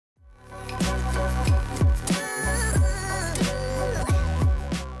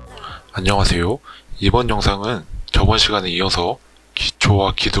안녕하세요. 이번 영상은 저번 시간에 이어서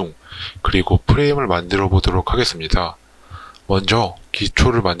기초와 기둥, 그리고 프레임을 만들어 보도록 하겠습니다. 먼저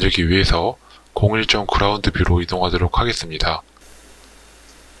기초를 만들기 위해서 01점 그라운드 뷰로 이동하도록 하겠습니다.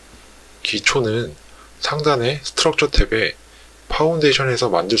 기초는 상단의 스트럭처 탭에 파운데이션에서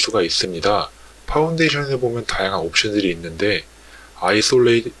만들 수가 있습니다. 파운데이션에 보면 다양한 옵션들이 있는데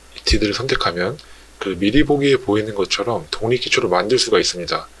아이솔레이티드를 선택하면 그 미리 보기에 보이는 것처럼 독립기초를 만들 수가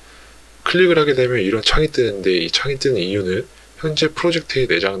있습니다. 클릭을 하게 되면 이런 창이 뜨는데, 이 창이 뜨는 이유는 현재 프로젝트에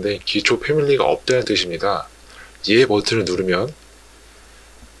내장된 기초 패밀리가 없다는 뜻입니다. 이 버튼을 누르면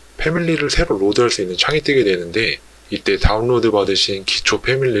패밀리를 새로 로드할 수 있는 창이 뜨게 되는데, 이때 다운로드 받으신 기초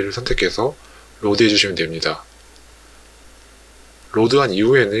패밀리를 선택해서 로드해 주시면 됩니다. 로드한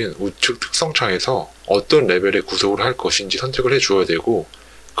이후에는 우측 특성창에서 어떤 레벨의 구속을 할 것인지 선택을 해 주어야 되고,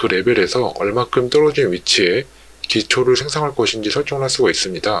 그 레벨에서 얼마큼 떨어진 위치에 기초를 생성할 것인지 설정을 할 수가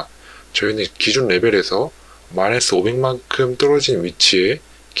있습니다. 저희는 기준 레벨에서 -500만큼 떨어진 위치에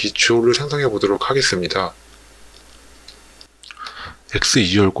기초를 생성해 보도록 하겠습니다.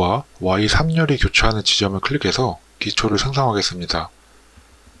 X2열과 Y3열이 교차하는 지점을 클릭해서 기초를 생성하겠습니다.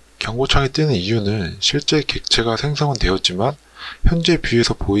 경고창이 뜨는 이유는 실제 객체가 생성은 되었지만 현재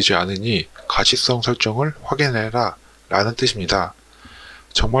뷰에서 보이지 않으니 가시성 설정을 확인해라 라는 뜻입니다.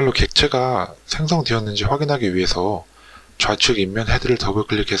 정말로 객체가 생성되었는지 확인하기 위해서 좌측 인면 헤드를 더블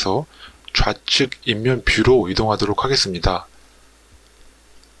클릭해서 좌측 인면 뷰로 이동하도록 하겠습니다.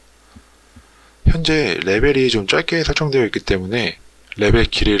 현재 레벨이 좀 짧게 설정되어 있기 때문에 레벨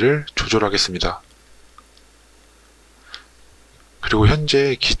길이를 조절하겠습니다. 그리고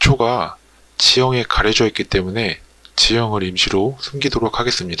현재 기초가 지형에 가려져 있기 때문에 지형을 임시로 숨기도록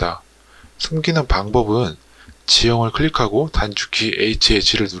하겠습니다. 숨기는 방법은 지형을 클릭하고 단축키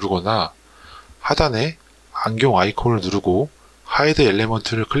HH를 누르거나 하단에 안경 아이콘을 누르고 하이드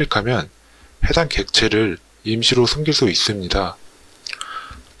엘리먼트를 클릭하면 해당 객체를 임시로 숨길 수 있습니다.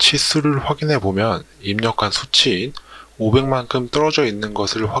 치수를 확인해 보면 입력한 수치인 500만큼 떨어져 있는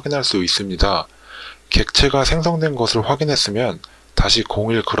것을 확인할 수 있습니다. 객체가 생성된 것을 확인했으면 다시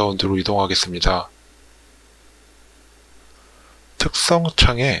 01 그라운드로 이동하겠습니다.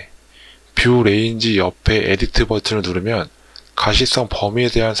 특성창에 뷰 레인지 옆에 에디트 버튼을 누르면 가시성 범위에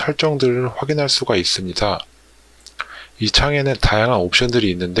대한 설정들을 확인할 수가 있습니다. 이 창에는 다양한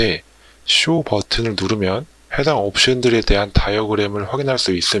옵션들이 있는데 쇼 버튼을 누르면 해당 옵션들에 대한 다이어그램을 확인할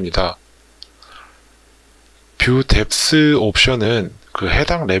수 있습니다. 뷰 뎁스 옵션은 그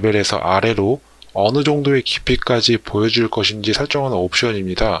해당 레벨에서 아래로 어느 정도의 깊이까지 보여줄 것인지 설정하는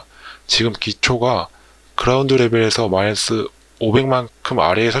옵션입니다. 지금 기초가 그라운드 레벨에서 -500만큼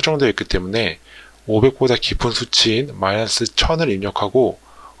아래에 설정되어 있기 때문에 500보다 깊은 수치인 -1000을 입력하고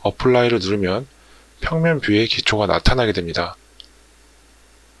어플라이를 누르면 평면 뷰에 기초가 나타나게 됩니다.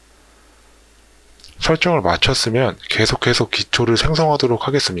 설정을 마쳤으면 계속해서 기초를 생성하도록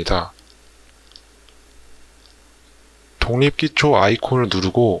하겠습니다. 독립기초 아이콘을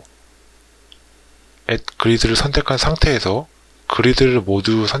누르고 Add 그리드를 선택한 상태에서 그리드를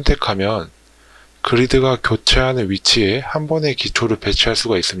모두 선택하면 그리드가 교체하는 위치에 한 번에 기초를 배치할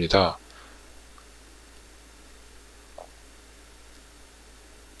수가 있습니다.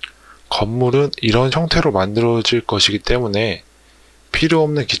 건물은 이런 형태로 만들어질 것이기 때문에 필요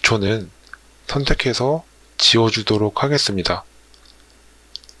없는 기초는 선택해서 지워주도록 하겠습니다.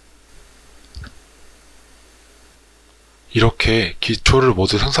 이렇게 기초를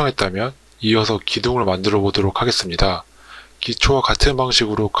모두 생성했다면 이어서 기둥을 만들어 보도록 하겠습니다. 기초와 같은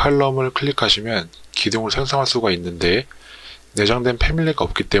방식으로 칼럼을 클릭하시면 기둥을 생성할 수가 있는데 내장된 패밀리가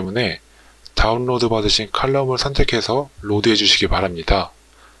없기 때문에 다운로드 받으신 칼럼을 선택해서 로드해 주시기 바랍니다.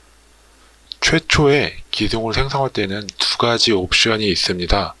 최초에 기둥을 생성할 때는 두 가지 옵션이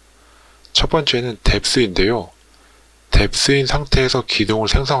있습니다. 첫 번째는 뎁스인데요. 뎁스인 상태에서 기둥을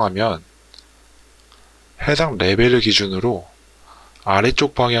생성하면 해당 레벨을 기준으로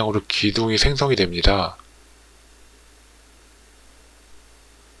아래쪽 방향으로 기둥이 생성이 됩니다.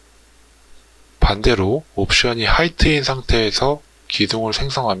 반대로 옵션이 하이트인 상태에서 기둥을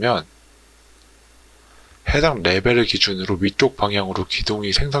생성하면 해당 레벨을 기준으로 위쪽 방향으로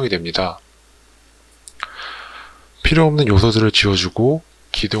기둥이 생성이 됩니다. 필요 없는 요소들을 지워주고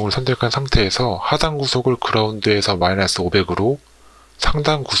기둥을 선택한 상태에서 하단 구속을 그라운드에서 -500으로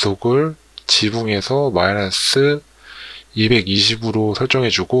상단 구속을 지붕에서 -220으로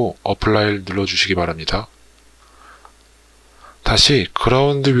설정해주고 어플라이를 눌러주시기 바랍니다. 다시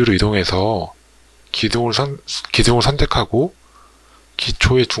그라운드 뷰로 이동해서 기둥을 선택하고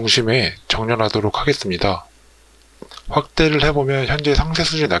기초의 중심에 정렬하도록 하겠습니다. 확대를 해보면 현재 상세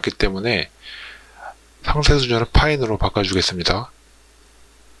수준이 낮기 때문에 상세 수준을 파인으로 바꿔주겠습니다.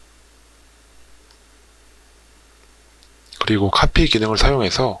 그리고 카피 기능을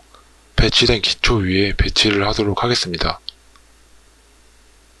사용해서 배치된 기초 위에 배치를 하도록 하겠습니다.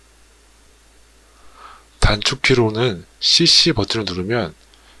 단축키로는 CC 버튼을 누르면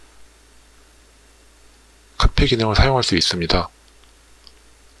카피 기능을 사용할 수 있습니다.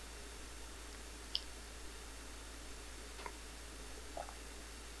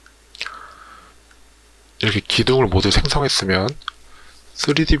 이렇게 기둥을 모두 생성했으면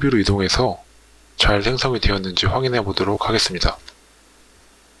 3D뷰로 이동해서 잘 생성이 되었는지 확인해 보도록 하겠습니다.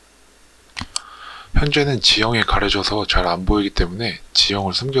 현재는 지형이 가려져서 잘 안 보이기 때문에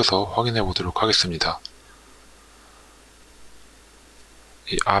지형을 숨겨서 확인해 보도록 하겠습니다.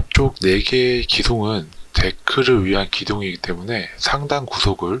 이 앞쪽 4개의 기둥은 데크를 위한 기둥이기 때문에 상단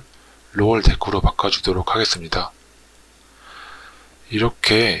구속을 로얼 데크로 바꿔주도록 하겠습니다.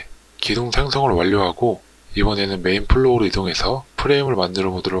 이렇게 기둥 생성을 완료하고 이번에는 메인 플로어로 이동해서 프레임을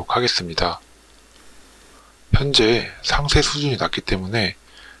만들어 보도록 하겠습니다. 현재 상세 수준이 낮기 때문에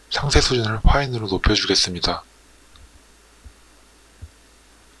상세 수준을 파인으로 높여주겠습니다.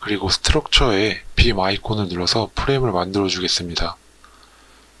 그리고 스트럭처에 빔 아이콘을 눌러서 프레임을 만들어 주겠습니다.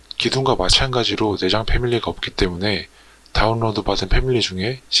 기둥과 마찬가지로 내장 패밀리가 없기 때문에 다운로드 받은 패밀리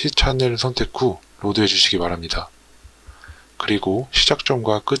중에 C 채널을 선택 후 로드해 주시기 바랍니다. 그리고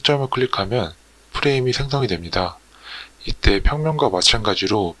시작점과 끝점을 클릭하면 프레임이 생성이 됩니다. 이때 평면과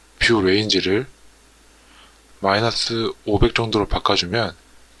마찬가지로 뷰 레인지를 마이너스 500 정도로 바꿔주면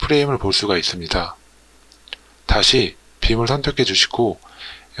프레임을 볼 수가 있습니다. 다시 빔을 선택해 주시고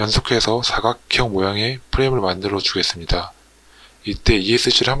연속해서 사각형 모양의 프레임을 만들어 주겠습니다. 이때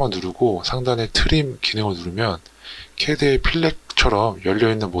ESC를 한번 누르고 상단의 트림 기능을 누르면 캐드의 필렛처럼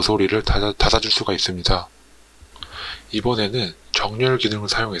열려있는 모서리를 닫아줄 수가 있습니다. 이번에는 정렬 기능을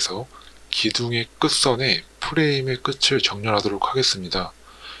사용해서 기둥의 끝선에 프레임의 끝을 정렬하도록 하겠습니다.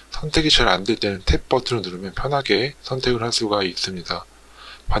 선택이 잘 안될 때는 탭 버튼을 누르면 편하게 선택을 할 수가 있습니다.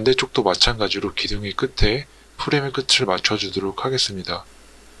 반대쪽도 마찬가지로 기둥의 끝에 프레임의 끝을 맞춰주도록 하겠습니다.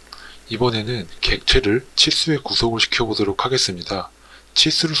 이번에는 객체를 치수에 구속을 시켜보도록 하겠습니다.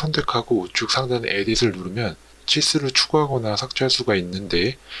 치수를 선택하고 우측 상단의 에딧을 누르면 치수를 추가하거나 삭제할 수가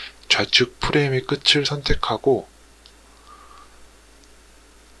있는데 좌측 프레임의 끝을 선택하고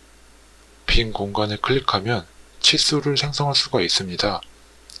빈 공간을 클릭하면 치수를 생성할 수가 있습니다.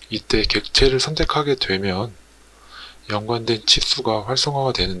 이때 객체를 선택하게 되면 연관된 치수가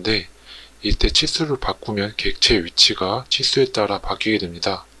활성화가 되는데 이때 치수를 바꾸면 객체의 위치가 치수에 따라 바뀌게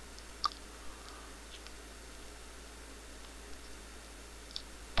됩니다.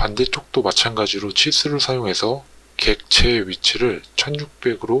 반대쪽도 마찬가지로 치수를 사용해서 객체의 위치를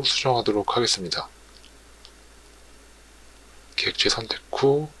 1600으로 수정하도록 하겠습니다. 객체 선택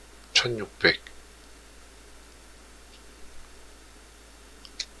후 1600.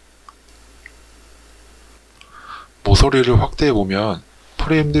 모서리를 확대해보면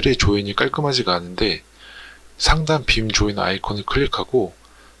프레임들의 조인이 깔끔하지가 않은데 상단 빔 조인 아이콘을 클릭하고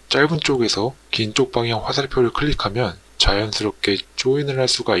짧은 쪽에서 긴 쪽 방향 화살표를 클릭하면 자연스럽게 조인을 할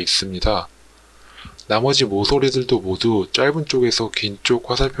수가 있습니다. 나머지 모서리들도 모두 짧은 쪽에서 긴 쪽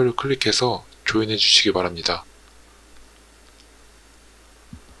화살표를 클릭해서 조인해 주시기 바랍니다.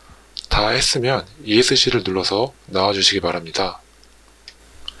 다 했으면 ESC를 눌러서 나와주시기 바랍니다.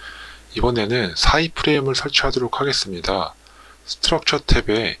 이번에는 사이 프레임을 설치하도록 하겠습니다. 스트럭처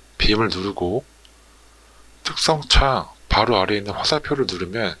탭에 빔을 누르고 특성창 바로 아래에 있는 화살표를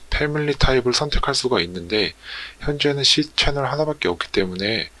누르면 패밀리 타입을 선택할 수가 있는데 현재는 C 채널 하나밖에 없기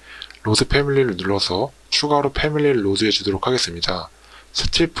때문에 로드 패밀리를 눌러서 추가로 패밀리를 로드해 주도록 하겠습니다.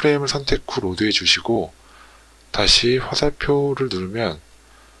 스틸 프레임을 선택 후 로드해 주시고 다시 화살표를 누르면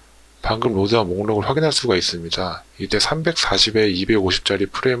방금 로드한 목록을 확인할 수가 있습니다. 이때 340에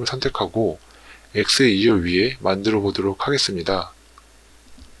 250짜리 프레임을 선택하고 X2열 위에 만들어 보도록 하겠습니다.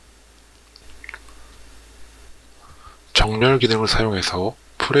 정렬 기능을 사용해서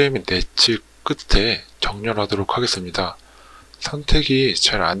프레임의 내측 끝에 정렬하도록 하겠습니다. 선택이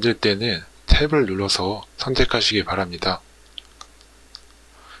잘 안될 때는 탭을 눌러서 선택하시기 바랍니다.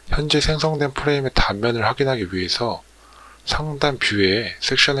 현재 생성된 프레임의 단면을 확인하기 위해서 상단 뷰에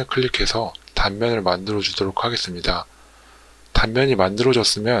섹션을 클릭해서 단면을 만들어 주도록 하겠습니다. 단면이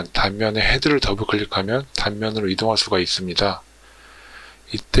만들어졌으면 단면에 헤드를 더블 클릭하면 단면으로 이동할 수가 있습니다.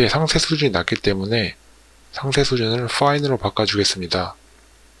 이때 상세 수준이 낮기 때문에 상세 수준을 파인으로 바꿔주겠습니다.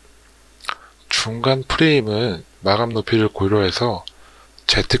 중간 프레임은 마감 높이를 고려해서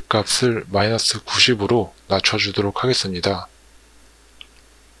Z값을 마이너스 90으로 낮춰주도록 하겠습니다.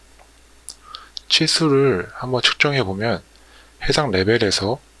 치수를 한번 측정해보면 해당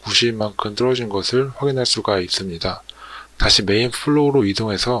레벨에서 90만큼 떨어진 것을 확인할 수가 있습니다. 다시 메인 플로어로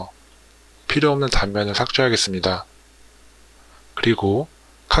이동해서 필요없는 단면을 삭제하겠습니다. 그리고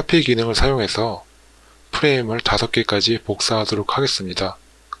카피 기능을 사용해서 프레임을 5개까지 복사하도록 하겠습니다.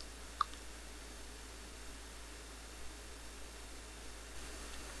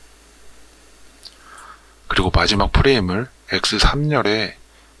 그리고 마지막 프레임을 X3열에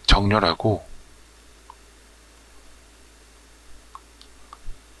정렬하고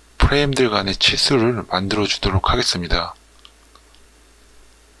프레임들 간의 치수를 만들어 주도록 하겠습니다.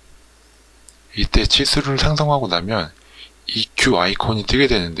 이때 치수를 상성하고 나면 EQ 아이콘이 뜨게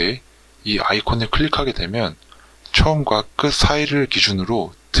되는데, 이 아이콘을 클릭하게 되면 처음과 끝 사이를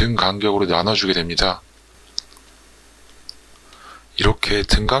기준으로 등 간격으로 나눠주게 됩니다. 이렇게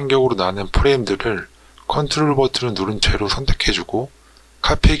등 간격으로 나눈 프레임들을 컨트롤 버튼을 누른 채로 선택해주고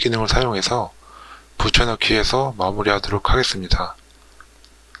카피 기능을 사용해서 붙여넣기해서 마무리하도록 하겠습니다.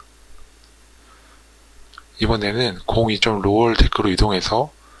 이번에는 02.로월 데크로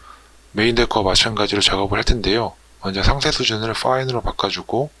이동해서 메인 데크와 마찬가지로 작업을 할 텐데요. 먼저 상세 수준을 파인으로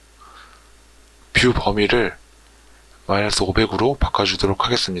바꿔주고 뷰 범위를 -500으로 바꿔주도록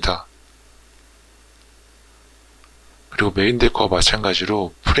하겠습니다. 그리고 메인 데크와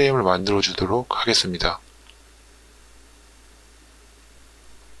마찬가지로 프레임을 만들어 주도록 하겠습니다.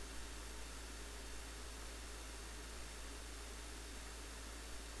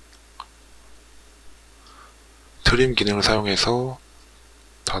 트림 기능을 사용해서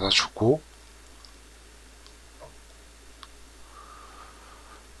닫아주고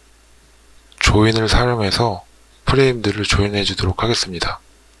조인을 사용해서 프레임들을 조인해 주도록 하겠습니다.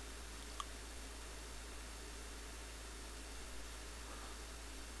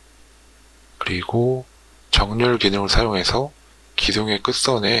 그리고 정렬 기능을 사용해서 기둥의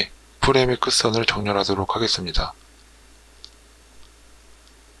끝선에 프레임의 끝선을 정렬하도록 하겠습니다.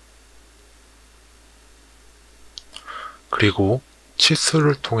 그리고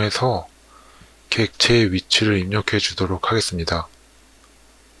치수를 통해서 객체의 위치를 입력해 주도록 하겠습니다.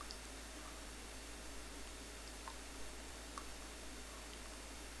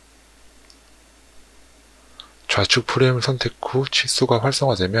 좌측 프레임을 선택 후 치수가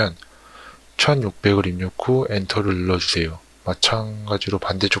활성화되면 1600을 입력 후 엔터를 눌러주세요. 마찬가지로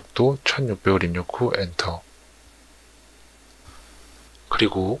반대쪽도 1600을 입력 후 엔터.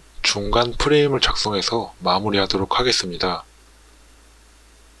 그리고 중간 프레임을 작성해서 마무리하도록 하겠습니다.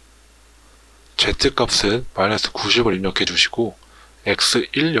 Z값은 -90을 입력해 주시고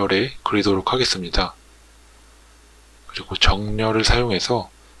X1열에 그리도록 하겠습니다. 그리고 정렬을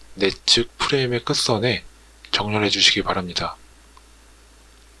사용해서 내측 프레임의 끝선에 정렬해 주시기 바랍니다.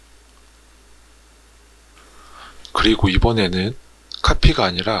 그리고 이번에는 카피가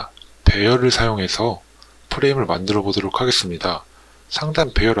아니라 배열을 사용해서 프레임을 만들어 보도록 하겠습니다.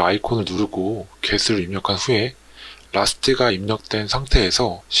 상단 배열 아이콘을 누르고 개수를 입력한 후에 라스트가 입력된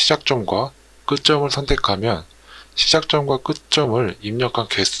상태에서 시작점과 끝점을 선택하면 시작점과 끝점을 입력한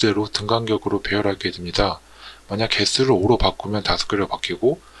개수대로 등간격으로 배열하게 됩니다. 만약 개수를 5로 바꾸면 5개로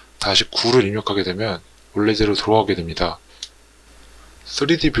바뀌고 다시 9를 입력하게 되면 원래대로 돌아오게 됩니다.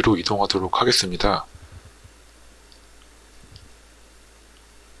 3D 뷰로 이동하도록 하겠습니다.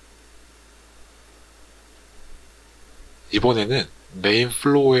 이번에는 메인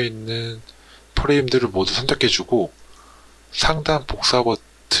플로어에 있는 프레임들을 모두 선택해주고 상단 복사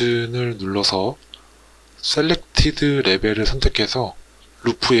버튼을 눌러서 셀렉티드 레벨을 선택해서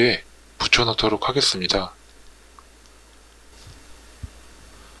루프에 붙여넣도록 하겠습니다.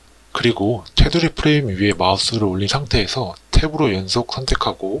 그리고 테두리 프레임 위에 마우스를 올린 상태에서 탭으로 연속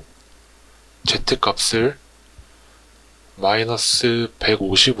선택하고 Z값을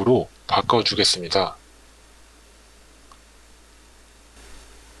 -150으로 바꿔주겠습니다.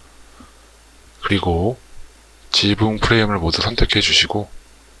 그리고 지붕 프레임을 모두 선택해 주시고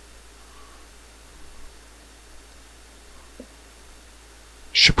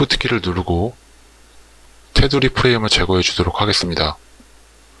Shift 키를 누르고 테두리 프레임을 제거해 주도록 하겠습니다.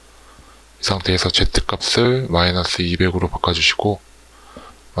 이 상태에서 Z값을 -200으로 바꿔주시고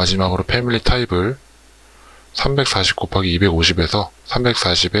마지막으로 패밀리 타입을 340 곱하기 250에서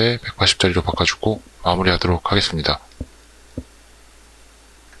 340에 180짜리로 바꿔주고 마무리하도록 하겠습니다.